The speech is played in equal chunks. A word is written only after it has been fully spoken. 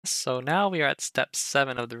So now we are at step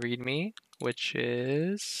 7 of the README, which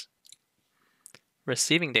is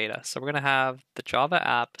receiving data. So we're going to have the Java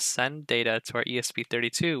app send data to our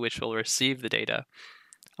ESP32, which will receive the data.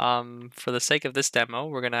 For the sake of this demo,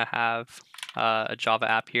 we're going to have a Java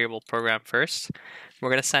app here we'll program first. We're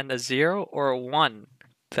going to send a 0 or a 1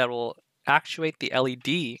 that will actuate the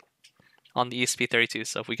LED on the ESP32.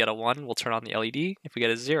 So if we get a 1, we'll turn on the LED. If we get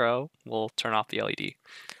a 0, we'll turn off the LED.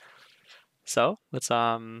 So let's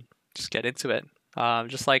just get into it.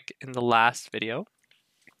 Just like in the last video,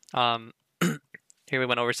 here we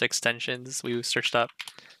went over to extensions. We searched up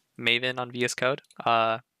Maven on VS Code,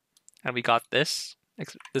 and we got this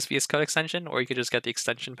VS Code extension, or you could just get the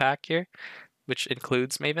extension pack here, which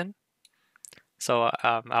includes Maven. So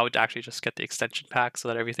I would actually just get the extension pack so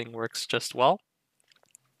that everything works just well.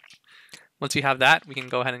 Once you have that, we can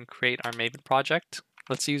go ahead and create our Maven project.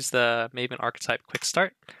 Let's use the Maven archetype quick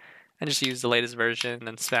start and just use the latest version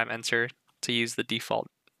and spam enter to use the default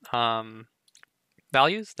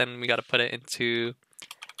values. Then we got to put it into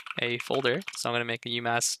a folder. So I'm going to make a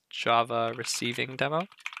UMass Java receiving demo.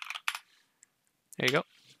 There you go.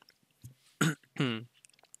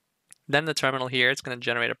 Then the terminal here, it's going to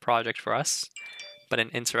generate a project for us, but in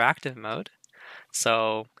interactive mode.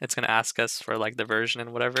 So it's going to ask us for like the version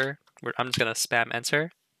and whatever. I'm just going to spam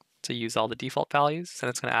enter to use all the default values. And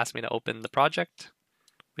it's going to ask me to open the project,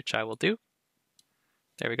 which I will do.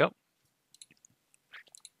 There we go.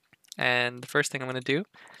 And the first thing I'm going to do,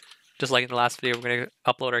 just like in the last video, we're going to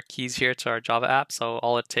upload our keys here to our Java app. So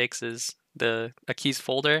all it takes is a keys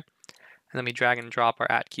folder, and then we drag and drop our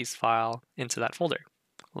 @keys file into that folder,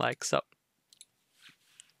 like so.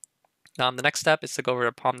 The next step is to go over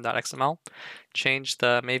to pom.xml, change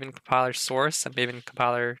the Maven compiler source and Maven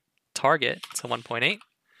compiler target to 1.8.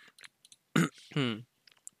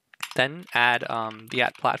 Then add the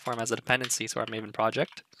atPlatform as a dependency to our Maven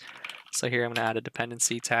project. So here I'm going to add a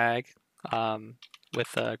dependency tag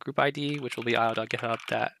with a group ID, which will be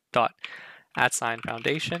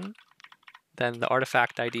io.github.atsign-foundation. Then the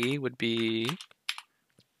artifact ID would be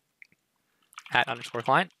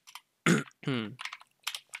 @_client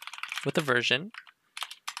with the version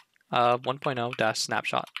of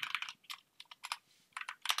 1.0-snapshot.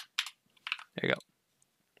 There you go.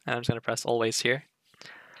 And I'm just going to press always here.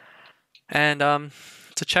 And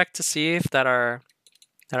to check to see if that our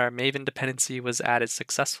Maven dependency was added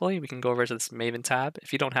successfully, we can go over to this Maven tab.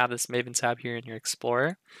 If you don't have this Maven tab here in your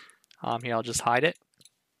Explorer, here I'll just hide it.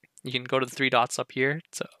 You can go to the 3 dots up here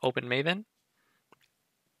to open Maven.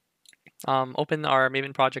 Open our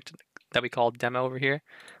Maven project that we call demo over here.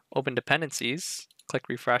 Open dependencies, click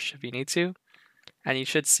refresh if you need to, and you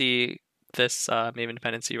should see this Maven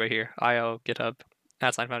dependency right here, io GitHub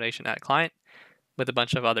atsign-foundation @client, with a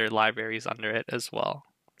bunch of other libraries under it as well.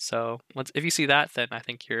 So if you see that, then I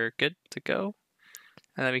think you're good to go,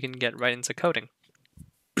 and then we can get right into coding.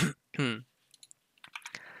 So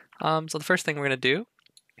the first thing we're going to do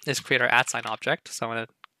is create our @sign object. So I'm going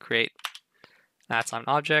to create an @sign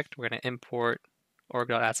object. We're going to import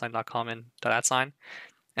org.atsign.com and .atsign.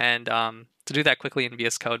 And to do that quickly in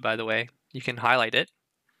VS Code, by the way, you can highlight it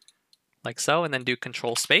like so, and then do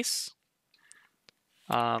Control Space.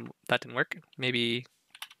 That didn't work. Maybe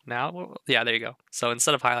now, yeah, there you go. So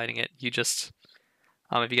instead of highlighting it, you just,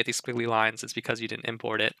 if you get these squiggly lines, it's because you didn't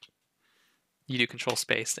import it. You do Control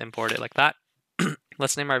Space to import it like that.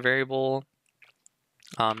 Let's name our variable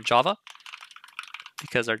Java,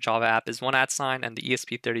 because our Java app is one @sign and the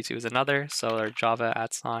ESP32 is another. So our Java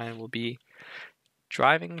 @sign will be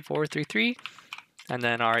driving 433, and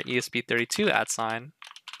then our ESP32 @sign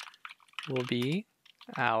will be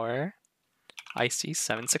our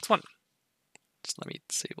IC761. Just let me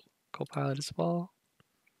disable Copilot as well.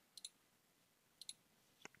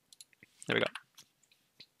 There we go.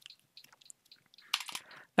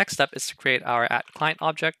 Next step is to create our @client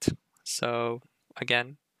object. So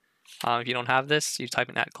again, if you don't have this, you type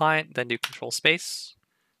in @client, then do Control Space,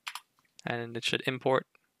 and it should import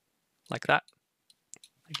like that.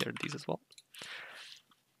 I get rid of these as well.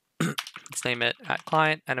 Let's name it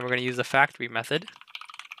 @client, and then we're going to use the factory method,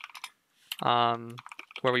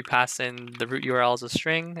 where we pass in the root URL as a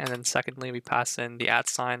string, and then secondly, we pass in the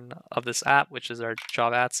 @sign of this app, which is our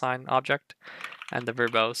Java @sign object, and the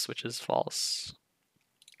verbose, which is false.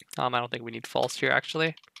 I don't think we need false here,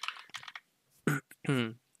 actually.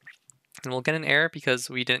 And we'll get an error because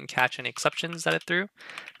we didn't catch any exceptions that it threw.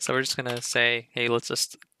 So we're just going to say, hey, let's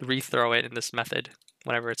just rethrow it in this method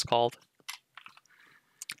whenever it's called.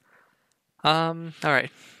 All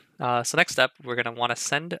right. So next step, we're going to want to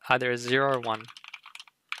send either a 0 or 1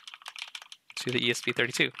 to the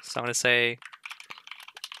ESP32. So I'm going to say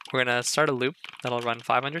we're going to start a loop that'll run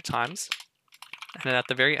 500 times. And then at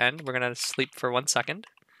the very end, we're going to sleep for 1 second.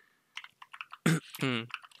 Then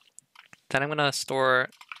I'm going to store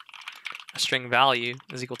a string value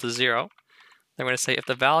is equal to 0. Then we're going to say if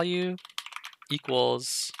the value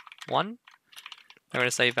equals 1, then we're going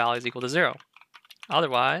to say value is equal to 0.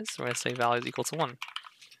 Otherwise, we're going to say value is equal to 1.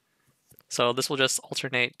 So this will just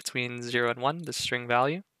alternate between 0 and 1, the string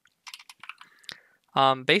value.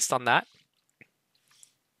 Based on that,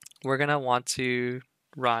 we're going to want to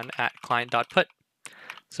run at client.put.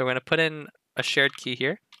 So we're going to put in a shared key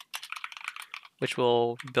here, which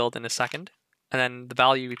we'll build in a second. And then the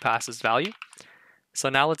value we pass is value. So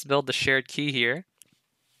now let's build the shared key here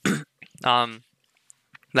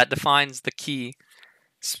that defines the key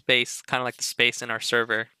space, kind of like the space in our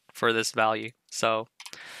server for this value. So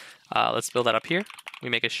let's build that up here. We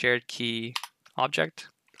make a shared key object.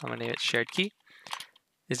 I'm going to name it shared key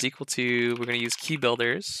is equal to, we're going to use key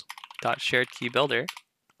builders dot shared key builder.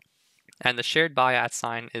 And the shared by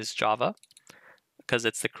 @ is Java because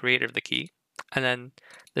it's the creator of the key. And then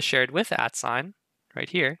the shared with @ right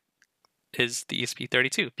here is the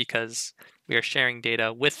ESP32 because we are sharing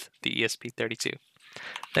data with the ESP32.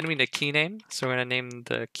 Then we need a key name. So we're going to name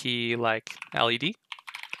the key like LED. And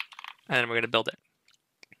then we're going to build it.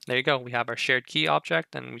 There you go. We have our shared key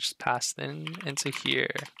object and we just pass it into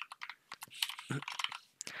here.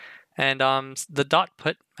 And the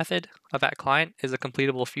 .put method of @client is a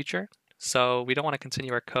completable feature. So we don't want to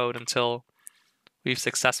continue our code until we've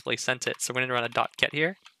successfully sent it. So we're going to run a .get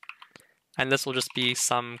here. And this will just be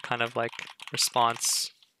some kind of like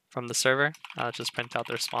response from the server. Just print out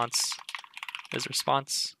the response is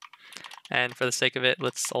response. And for the sake of it,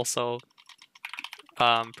 let's also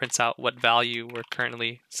print out what value we're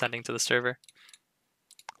currently sending to the server,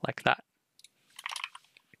 like that.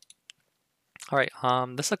 All right,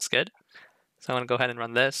 this looks good. So I'm going to go ahead and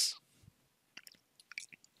run this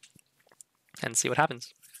and see what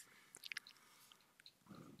happens.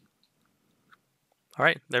 All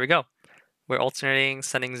right, there we go. We're alternating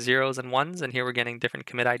sending 0s and 1s, and here we're getting different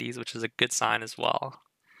commit IDs, which is a good sign as well.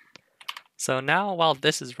 So now while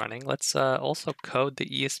this is running, let's also code the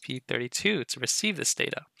ESP32 to receive this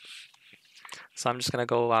data. So I'm just going to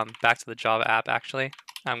go back to the Java app actually.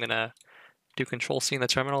 I'm going to do Control-C in the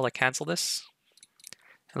terminal to cancel this.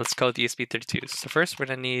 And let's code the ESP32. So first we're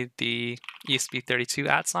going to need the ESP32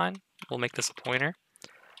 @. We'll make this a pointer.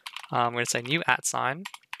 We're going to say new @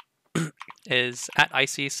 is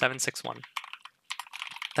 @IC761.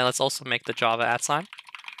 Then let's also make the Java @,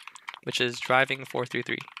 which is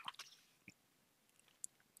driving433.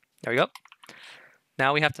 There we go.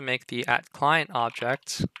 Now we have to make the @client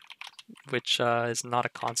object, which is not a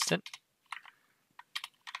constant.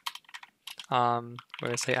 We're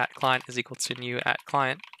going to say @client is equal to new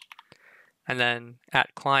 @client. And then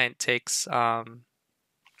 @client takes, what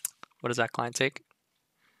does @client take?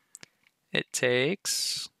 It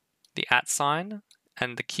takes the @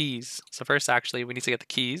 and the keys. So first actually we need to get the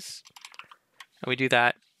keys. And we do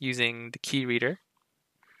that using the key reader.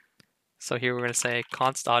 So here we're going to say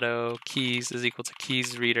const auto keys is equal to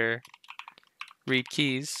keys reader read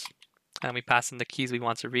keys. And we pass in the keys we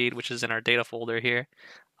want to read, which is in our data folder here,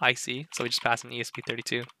 IC. So we just pass in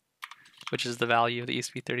ESP32, which is the value of the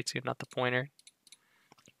ESP32, not the pointer.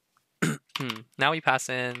 Now we pass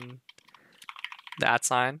in the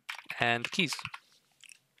 @ and the keys.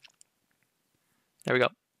 There we go.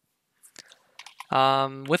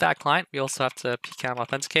 With @client, we also have to pcam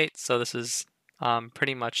authenticate. So this is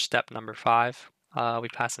pretty much step number 5. We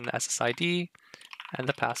pass in the SSID and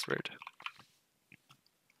the password.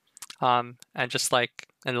 And just like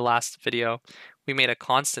in the last video, we made a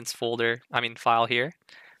constants file here,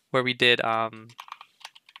 where we did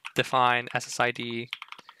define SSID,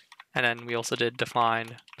 and then we also did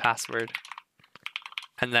define password.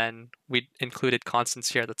 And then we included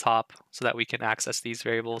constants here at the top so that we can access these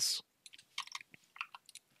variables.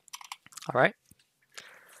 All right.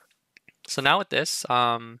 So now with this,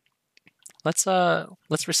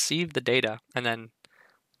 let's receive the data and then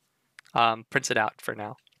print it out for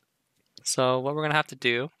now. So what we're going to have to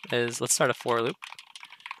do is let's start a for loop.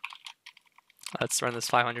 Let's run this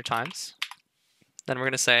 500 times. Then we're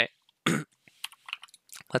going to say,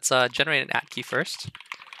 let's generate an @key first.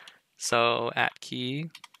 So @key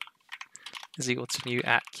is equal to new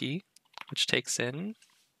 @key, which takes in,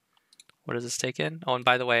 what does this take in? Oh, and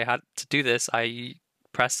by the way, how to do this, I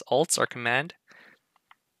press Alt or Command,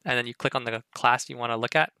 and then you click on the class you want to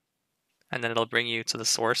look at, and then it'll bring you to the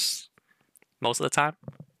source most of the time.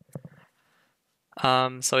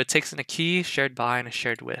 So it takes in a key, shared by, and a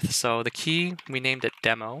shared with. So the key, we named it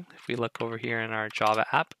demo. If we look over here in our Java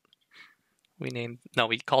app,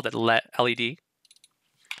 we called it LED.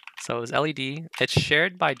 So it was LED. It's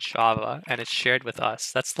shared by Java and it's shared with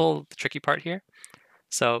us. That's the little tricky part here.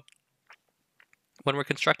 So when we're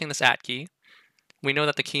constructing this at key, we know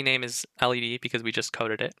that the key name is LED because we just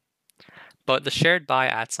coded it. But the shared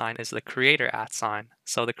by @sign is the creator @sign.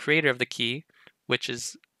 So the creator of the key, which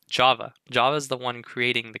is Java. Java is the one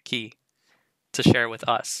creating the key to share with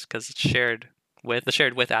us because it's shared with the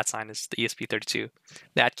shared with @sign is the ESP32.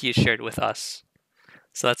 That key is shared with us.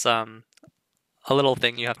 So that's a little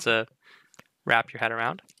thing you have to wrap your head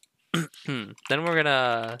around. Then we're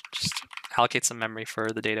gonna just allocate some memory for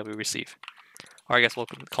the data we receive. Or I guess we'll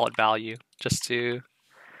call it value just to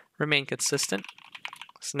remain consistent.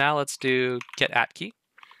 So now let's do get at key.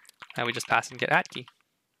 And we just pass in get at key.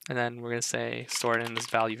 And then we're going to say store it in this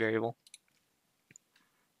value variable.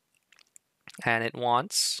 And it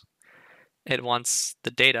wants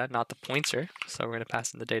the data, not the pointer. So we're going to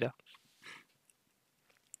pass in the data.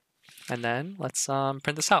 And then let's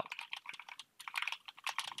print this out.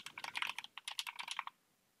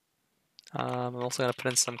 I'm also going to put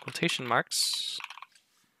in some quotation marks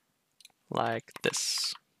like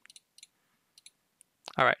this.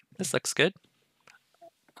 All right, this looks good.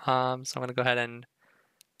 So I'm going to go ahead and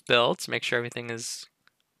build to make sure everything is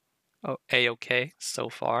A-OK so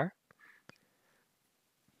far.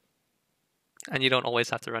 And you don't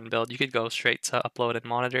always have to run build. You could go straight to upload and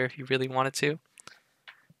monitor if you really wanted to.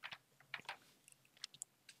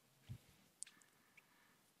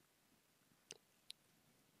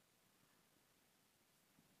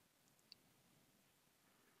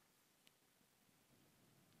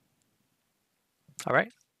 All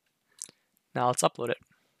right, now let's upload it.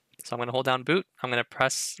 So I'm going to hold down boot. I'm going to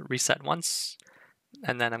press reset once,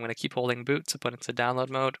 and then I'm going to keep holding boot to put it into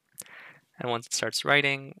download mode. And once it starts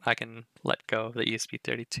writing, I can let go of the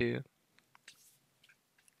ESP32.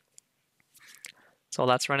 So while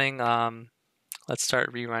that's running, let's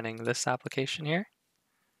start rerunning this application here.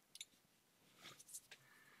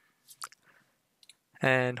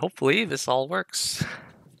 And hopefully this all works.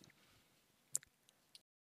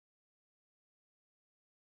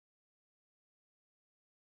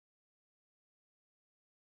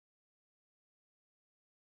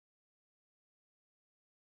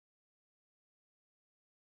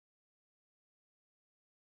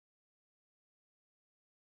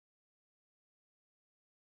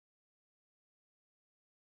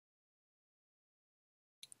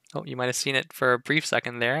 Oh, you might have seen it for a brief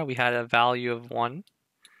second there. We had a value of 1.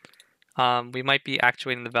 We might be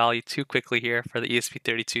actuating the value too quickly here for the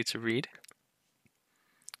ESP32 to read.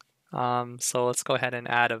 So let's go ahead and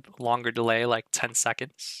add a longer delay, like 10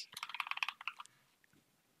 seconds.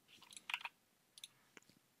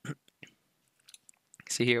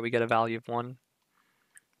 See here, we get a value of 1.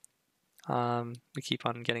 We keep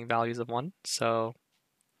on getting values of 1, so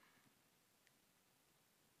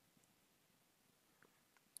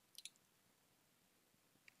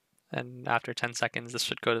and after 10 seconds, this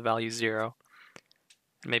should go to value 0.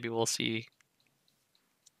 And maybe we'll see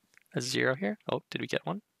a 0 here. Oh, did we get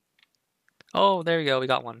 1? Oh, there we go, we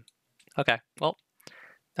got 1. Okay, well,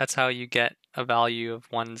 that's how you get a value of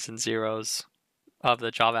 1s and 0s of the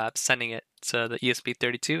Java app, sending it to the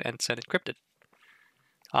ESP32 and send it encrypted.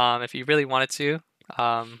 If you really wanted to,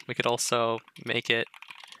 we could also make it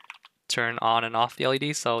turn on and off the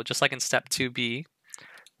LED. So just like in step 2b,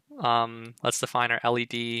 let's define our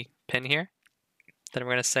LED pin here. Then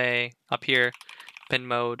we're going to say up here, pin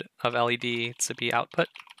mode of LED to be output.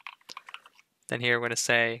 Then here we're going to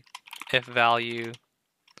say if value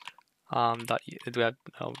dot do we have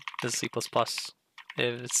this is C++.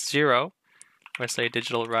 If it's 0, we're going to say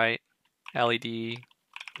digital write LED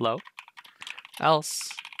low. Else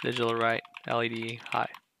digital write LED high.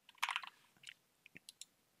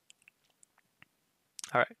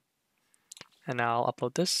 All right, and now I'll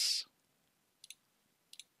upload this.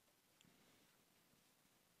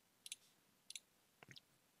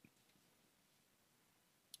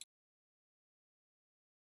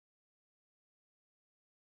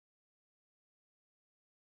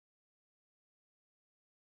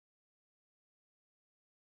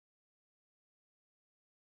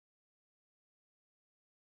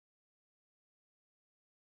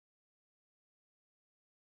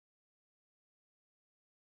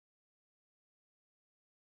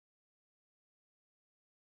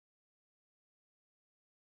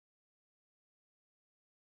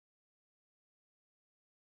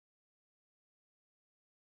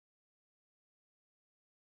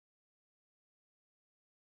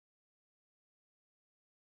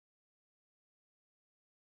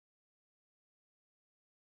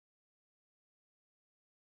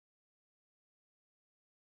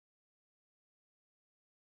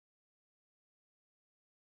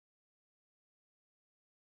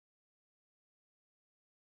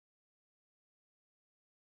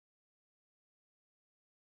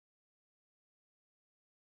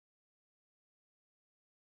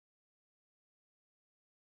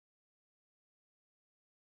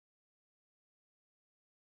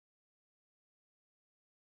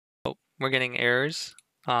 we're getting errors.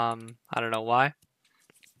 I don't know why,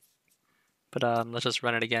 but let's just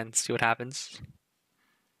run it again, see what happens.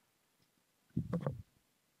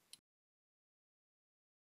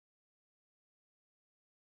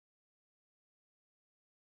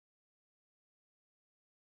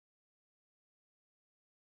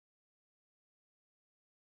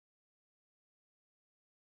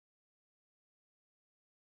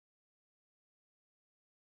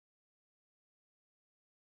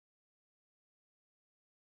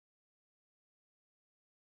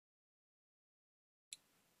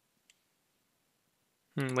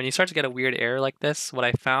 When you start to get a weird error like this, what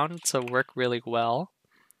I found to work really well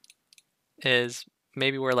is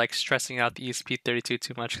maybe we're like stressing out the ESP32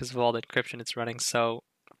 too much because of all the encryption it's running. So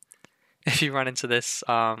if you run into this,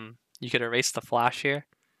 you could erase the flash here.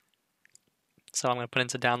 So I'm going to put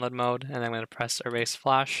into download mode, and then I'm going to press erase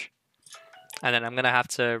flash. And then I'm going to have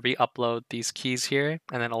to re-upload these keys here,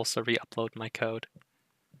 and then also re-upload my code.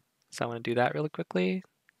 So I'm going to do that really quickly.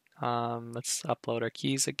 Let's upload our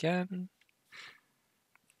keys again.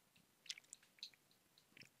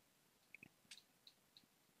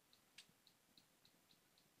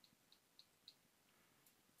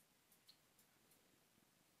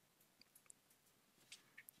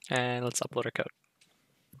 And let's upload our code.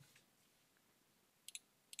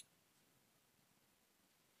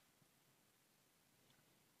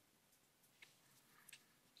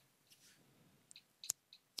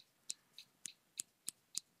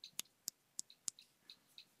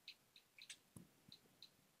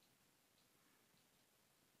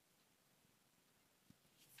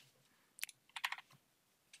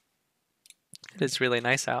 It is really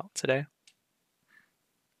nice out today.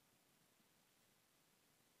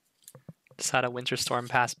 Just had a winter storm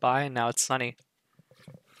pass by, and now it's sunny.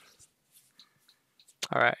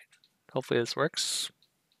 All right, hopefully this works.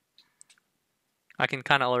 I can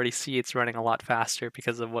kind of already see it's running a lot faster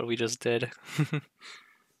because of what we just did.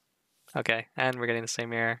 Okay, and we're getting the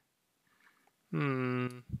same error.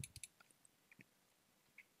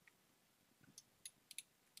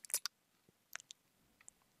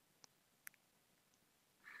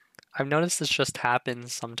 I've noticed this just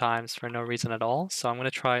happens sometimes for no reason at all, so I'm going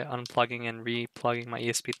to try unplugging and re-plugging my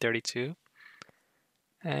ESP32.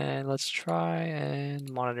 And let's try and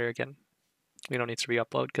monitor again. We don't need to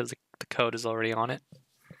re-upload because the code is already on it.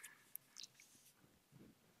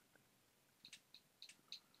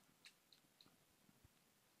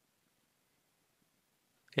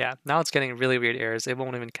 Yeah, now it's getting really weird errors. It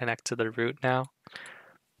won't even connect to the root now.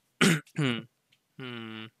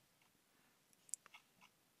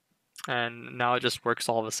 And now it just works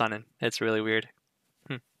all of a sudden. It's really weird.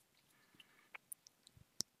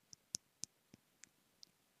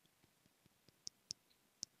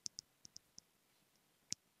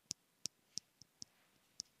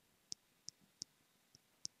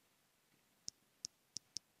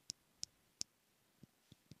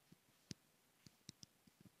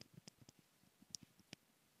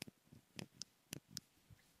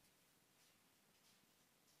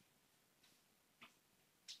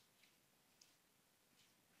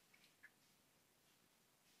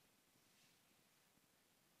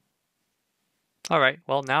 All right,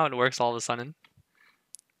 well, now it works all of a sudden.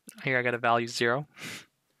 Here I got a value 0.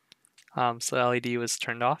 So the LED was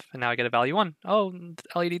turned off, and now I get a value 1. Oh, the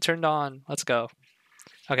LED turned on. Let's go.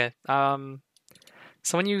 Okay.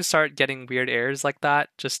 So when you start getting weird errors like that,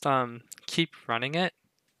 just keep running it,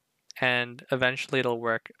 and eventually it'll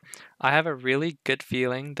work. I have a really good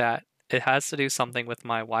feeling that it has to do something with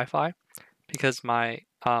my Wi-Fi, because my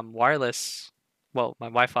wireless, well, my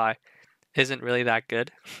Wi-Fi isn't really that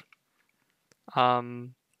good.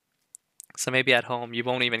 So maybe at home you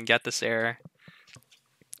won't even get this error.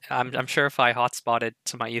 I'm sure if I hotspotted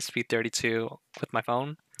to my ESP32 with my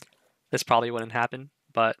phone, this probably wouldn't happen,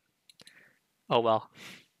 but oh well.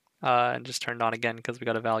 And just turned on again because we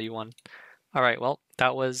got a value 1. All right, well,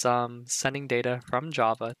 that was sending data from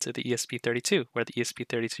Java to the ESP32, where the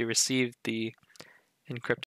ESP32 received the encrypted